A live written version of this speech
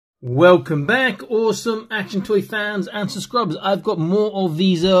Welcome back, awesome action toy fans and subscribers. I've got more of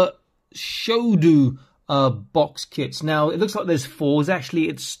these Shodo box kits. Now it looks like there's 4. Actually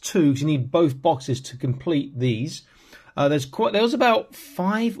it's 2 because you need both boxes to complete these. There was about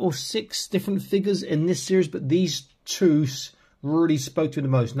 5 or 6 different figures in this series, but these 2 really spoke to me the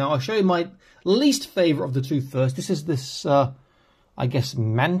most. Now I'll show you my least favourite of the 2 first. This is this I guess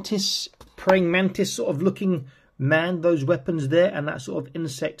mantis, praying mantis sort of looking man. Those weapons there and that sort of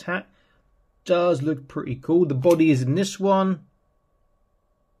insect hat does look pretty cool. The body is in this one,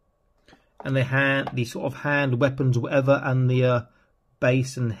 and the sort of hand weapons, whatever, and the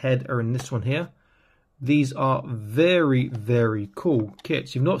base and head are in this one here. These are very, very cool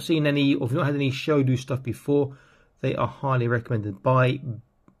kits. If you've not seen any, or if you've not had any Shodo stuff before, they are highly recommended by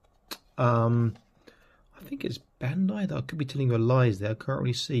I think it's Bandai. I could be telling you lies there. I can't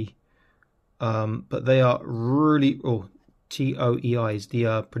really see. But they are really, TOEI is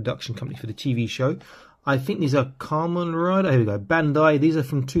the production company for the TV show. I think these are Kamen Rider. Here we go, Bandai. These are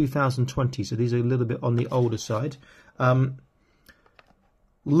from 2020, so these are a little bit on the older side.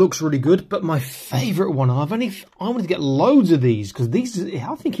 Looks really good, but my favourite one, I wanted to get loads of these because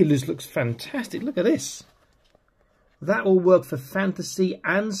I think it looks fantastic. Look at this. That will work for fantasy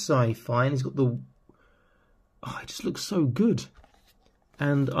and sci-fi, and it's got the. Oh, it just looks so good.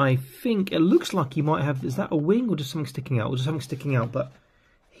 And I think it looks like he might have, is that a wing or just something sticking out? Or just something sticking out, but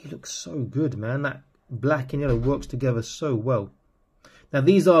he looks so good, man. That black and yellow works together so well. Now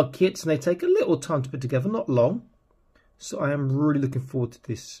these are kits and they take a little time to put together, not long. So I am really looking forward to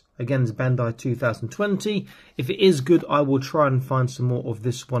this. Again, it's Bandai 2020. If it is good, I will try and find some more of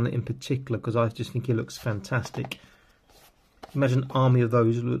this one in particular because I just think it looks fantastic. Imagine an army of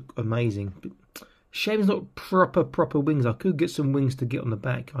those, look amazing. Shame it's not proper wings. I could get some wings to get on the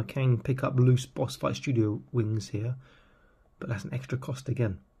back. I can pick up loose Boss Fight Studio wings here, but that's an extra cost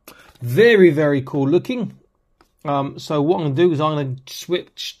again. Very, very cool looking. So what I'm going to do is I'm going to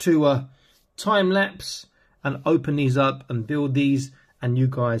switch to time lapse and open these up and build these, and you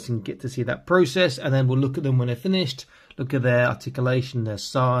guys can get to see that process, and then we'll look at them when they're finished. Look at their articulation, their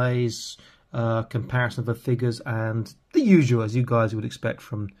size, comparison of the figures, and the usual as you guys would expect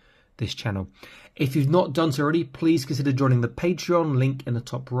from this channel. If you've not done so already, please consider joining the Patreon, link in the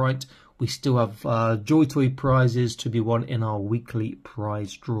top right. We still have Joy Toy prizes to be won in our weekly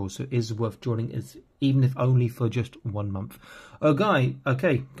prize draw, so it is worth joining, even if only for just 1 month. Okay,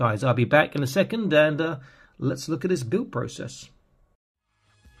 guys, I'll be back in a second, and let's look at this build process.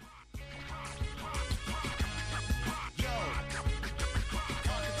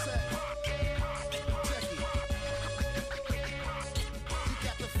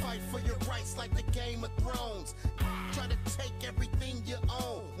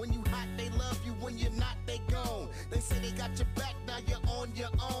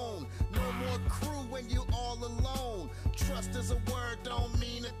 Trust is a word, don't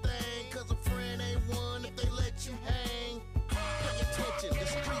mean a thing, cause a friend ain't one if they let you hang. Pay attention, the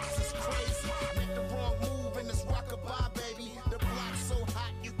streets is crazy. Make the wrong move and it's rockabye, baby. The block's so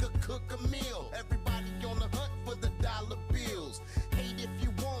hot you could cook a meal. Everybody on the hunt for the dollar bills. Hate if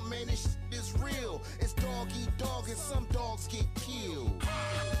you want, man, this shit is real. It's dog eat dog and some dogs get killed.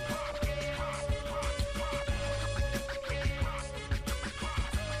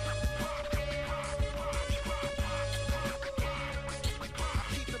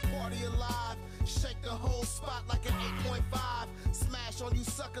 Like an 8.5, smash on you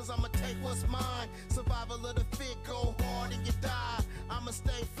suckers, I'ma take what's mine. Survival of the fit, go hard and you die. I'ma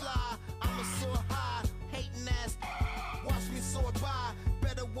stay fly, I'ma soar high. Hating ass, watch me soar by.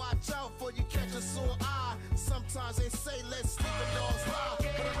 Better watch out for you catch a sore eye. Sometimes they say let's sleep and dogs lie,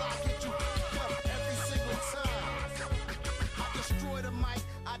 but a lie get you up every single time. I destroy the mic,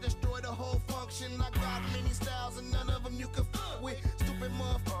 I destroy the whole function. I got many styles and none of them you can fuck with. Stupid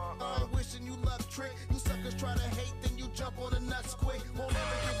motherfucker, I'm wishing you luck trick. You suckers try to hate, then you jump on the nuts quick. Won't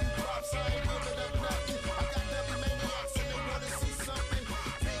ever give you props, I ain't giving up nothing. I got W maniacs and they wanna see something.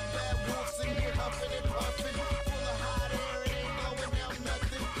 Big bad wolves in here huffing and puffing. Full of hot air, it ain't blowing out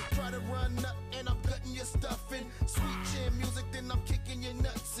nothing. Try to run up and I'm gutting your stuffing. Sweet chin music, then I'm kicking your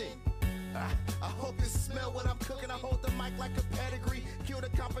nuts in. I hope you smell what I'm cooking. I hold the mic like a pedigree. Kill the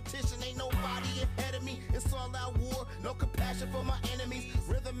competition, ain't nobody ahead of me. It's all out war, no compassion for my enemies.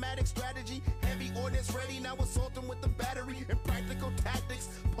 Rhythmatic strategy, heavy ordnance ready. Now assaulting with the battery and practical tactics.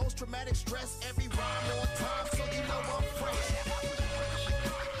 Post-traumatic stress, every rhyme on time, so you know I'm fresh.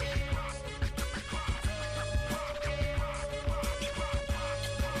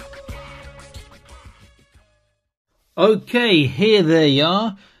 Okay, here they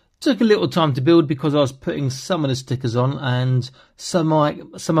are. Took a little time to build because I was putting some of the stickers on, and some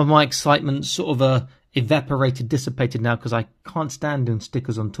of my excitement sort of evaporated, dissipated now because I can't stand doing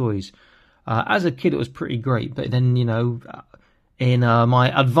stickers on toys. As a kid, it was pretty great, but then, you know, in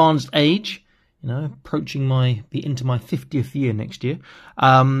my advanced age, you know, approaching into my 50th year next year,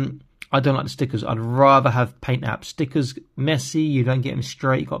 I don't like the stickers. I'd rather have paint apps. Stickers, messy, you don't get them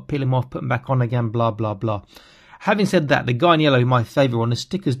straight, you've got to peel them off, put them back on again, blah, blah, blah. Having said that, the guy in yellow, my favourite one, the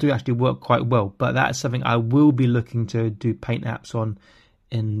stickers do actually work quite well, but that's something I will be looking to do paint apps on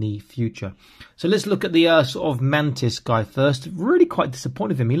in the future. So let's look at the sort of mantis guy first. Really quite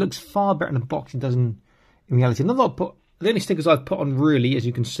disappointed with him. He looks far better in the box than he does in reality. The only stickers I've put on really, as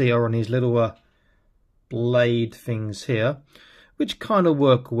you can see, are on his little blade things here, which kind of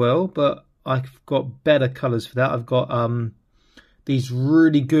work well, but I've got better colours for that. I've got these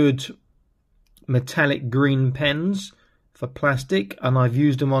really good metallic green pens for plastic, and I've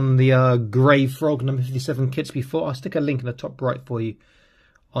used them on the grey frog number 57 kits before. I'll stick a link in the top right for you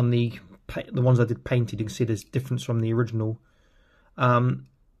on the ones I did painted. You can see there's difference from the original. The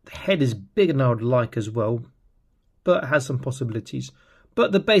head is bigger than I would like as well, but it has some possibilities.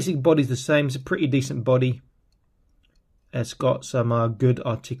 But the basic body's the same. It's a pretty decent body. It's got some good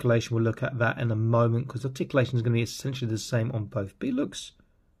articulation. We'll look at that in a moment, because articulation is going to be essentially the same on both. But it looks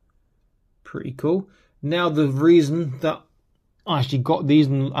pretty cool. Now, the reason that I actually got these,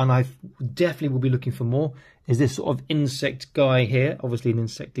 and I definitely will be looking for more, is this sort of insect guy here. Obviously an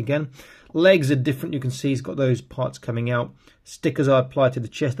insect again. Legs are different. You can see he's got those parts coming out. Stickers are applied to the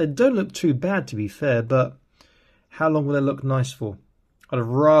chest. They don't look too bad, to be fair, but how long will they look nice for? I'd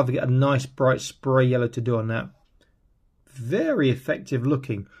rather get a nice bright spray yellow to do on that. Very effective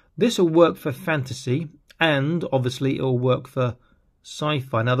looking. This will work for fantasy, and obviously it will work for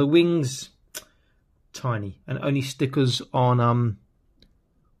sci-fi. Now the wings, tiny, and only stickers on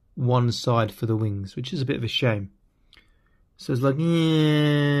one side for the wings, which is a bit of a shame. So it's like,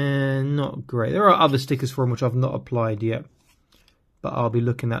 yeah, not great. There are other stickers for them which I've not applied yet, but I'll be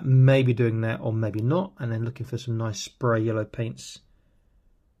looking at maybe doing that or maybe not, and then looking for some nice spray yellow paints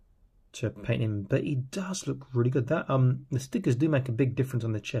to paint him. But he does look really good. That the stickers do make a big difference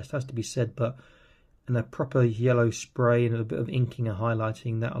on the chest, has to be said, but in a proper yellow spray and a bit of inking and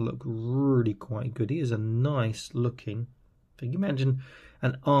highlighting, that'll look really quite good. He is a nice looking. Can you imagine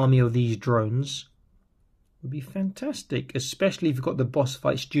an army of these drones? Would be fantastic, especially if you've got the Boss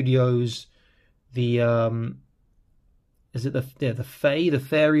Fight Studios, the is it the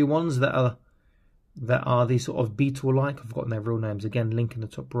fairy ones that are these sort of beetle-like. I've forgotten their real names. Again, link in the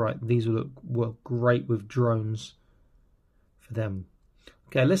top right. These will work great with drones for them.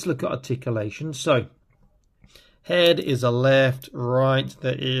 Okay, let's look at articulation. So, head is a left, right.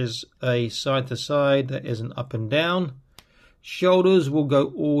 There is a side to side. There is an up and down. Shoulders will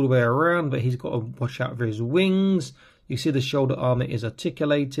go all the way around, but he's got to watch out for his wings. You see the shoulder armor is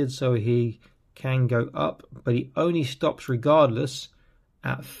articulated, so he can go up, but he only stops regardless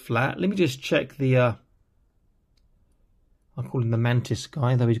at flat. Let me just check the I'll call him the mantis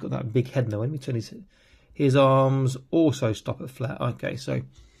guy, though he's got that big head now. Let me tell you, his arms also stop at flat. Okay, so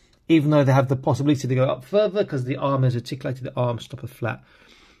even though they have the possibility to go up further because the arm is articulated, the arms stop at flat.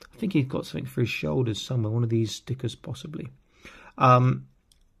 I think he's got something for his shoulders somewhere, one of these stickers possibly.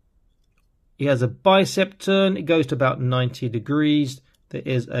 He has a bicep turn. It goes to about 90 degrees. There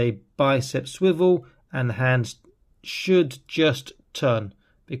is a bicep swivel, and the hands should just turn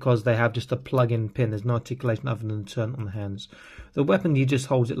because they have just a plug-in pin. There's no articulation other than the turn on the hands. The weapon, he just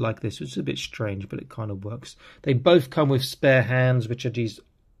holds it like this, which is a bit strange, but it kind of works. They both come with spare hands, which are these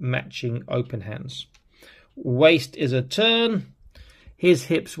matching open hands. Waist is a turn. His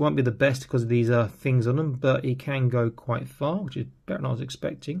hips won't be the best because of these things on them, but he can go quite far, which is better than I was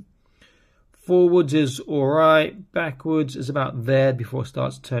expecting. Forwards is alright. Backwards is about there before it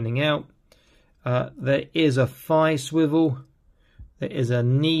starts turning out. There is a thigh swivel. There is a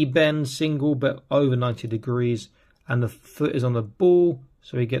knee bend single, but over 90 degrees. And the foot is on the ball,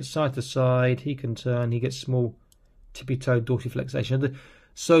 so he gets side to side. He can turn. He gets small tippy-toe dorsiflexation.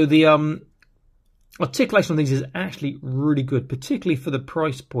 So the articulation on these is actually really good, particularly for the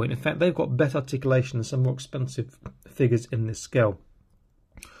price point. In fact, they've got better articulation than some more expensive figures in this scale.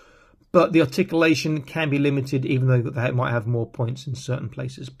 But the articulation can be limited, even though they might have more points in certain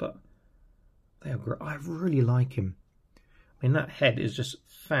places. But they are great. I really like him. I mean, that head is just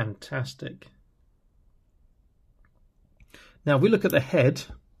fantastic. Now, if we look at the head,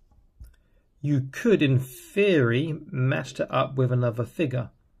 you could, in theory, match it up with another figure.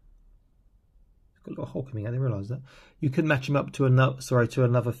 It's got a little hole coming out. I didn't realise that. You could match him up to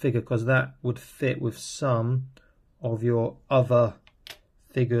another figure, because that would fit with some of your other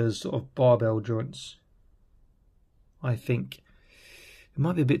figures, sort of barbell joints. I think it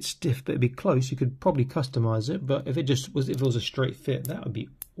might be a bit stiff, but it'd be close. You could probably customize it, but if it was a straight fit, that would be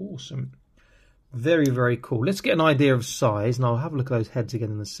awesome. Very, very cool. Let's get an idea of size, and I'll have a look at those heads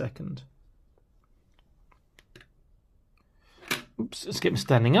again in a second. Oops, let's get them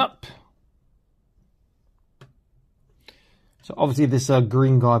standing up. So obviously this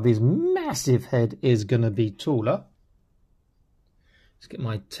green guy with his massive head is going to be taller. Let's get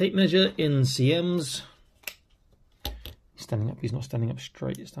my tape measure in cms. He's standing up. He's not standing up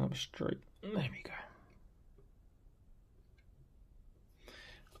straight. He's standing up straight. There we go.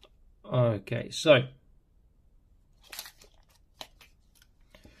 Okay, so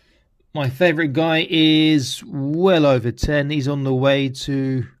my favourite guy is well over 10. He's on the way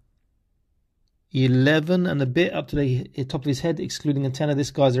to 11 and a bit up to the top of his head, excluding antenna.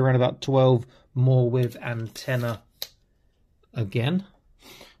 This guy's around about 12 more with antenna again.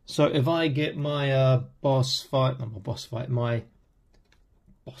 So if I get my my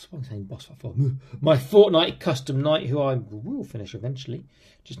Fortnite custom knight, who I will finish eventually,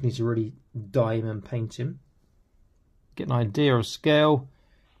 just need to really dye him and paint him. Get an idea of scale.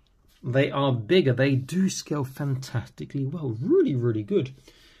 They are bigger. They do scale fantastically well. Really, really good.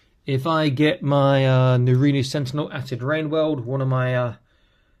 If I get my Narinu Sentinel Acid Rain World, one of my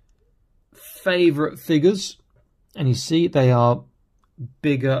favourite figures, and you see they are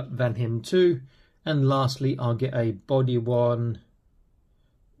bigger than him too. And lastly, I'll get a Body One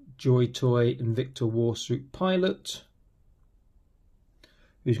Joy Toy Invicta Warsuit Pilot,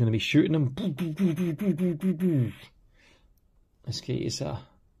 who's going to be shooting them. Let's get his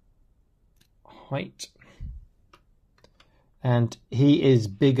height. And he is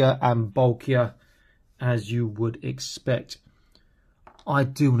bigger and bulkier, as you would expect. I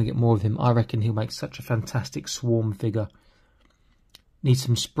do want to get more of him. I reckon he'll make such a fantastic swarm figure. Need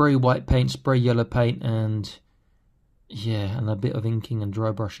some spray white paint, spray yellow paint, and yeah, and a bit of inking and dry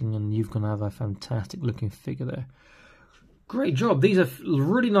brushing, and you're going to have a fantastic looking figure there. Great job. These are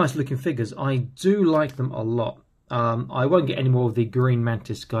really nice looking figures. I do like them a lot. I won't get any more of the green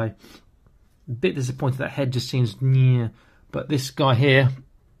mantis guy. A bit disappointed that head just seems near. But this guy here,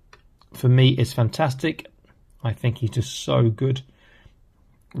 for me, is fantastic. I think he's just so good.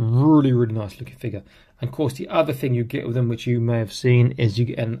 Really, really nice looking figure. And of course, the other thing you get with them, which you may have seen, is you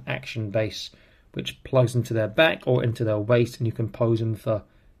get an action base, which plugs into their back or into their waist, and you can pose them for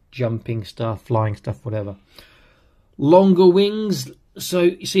jumping stuff, flying stuff, whatever. Longer wings. So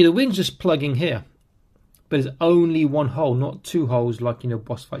you see the wings just plug in here, but it's only one hole, not two holes like, you know,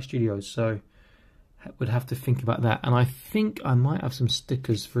 Boss Fight Studios. So would have to think about that. And I think I might have some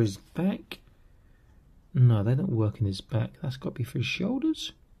stickers for his back. No, they don't work in his back. That's got to be for his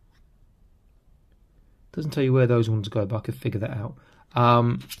shoulders. Doesn't tell you where those ones go, but I could figure that out.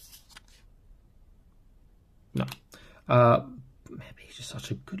 No. Maybe he's just such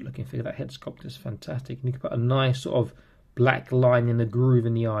a good looking figure. That head sculpt is fantastic. And you can put a nice sort of black line in the groove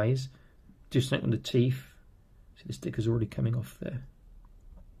in the eyes. Do something with the teeth. See the sticker's already coming off there.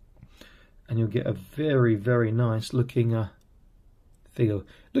 And you'll get a very, very nice looking figure.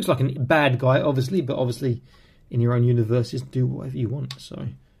 Looks like a bad guy, obviously, but obviously in your own universes, do whatever you want. So,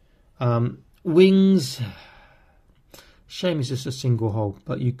 wings. Shame it's just a single hole,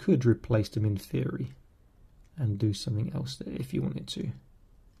 but you could replace them in theory and do something else there if you wanted to.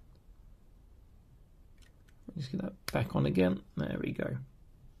 Let's get that back on again. There we go.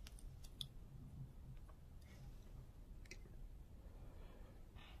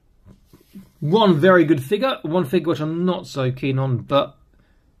 One very good figure, one figure which I'm not so keen on, but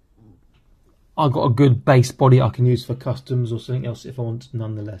I've got a good base body I can use for customs or something else if I want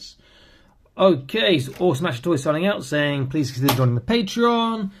nonetheless. Okay, so Awesome Action Toys signing out, saying please consider joining the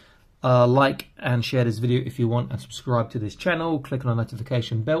Patreon, like and share this video if you want, and subscribe to this channel. Click on the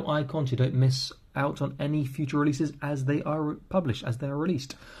notification bell icon so you don't miss out on any future releases as they are published, as they are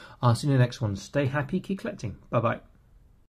released. I'll see you in the next one. Stay happy, keep collecting. Bye bye.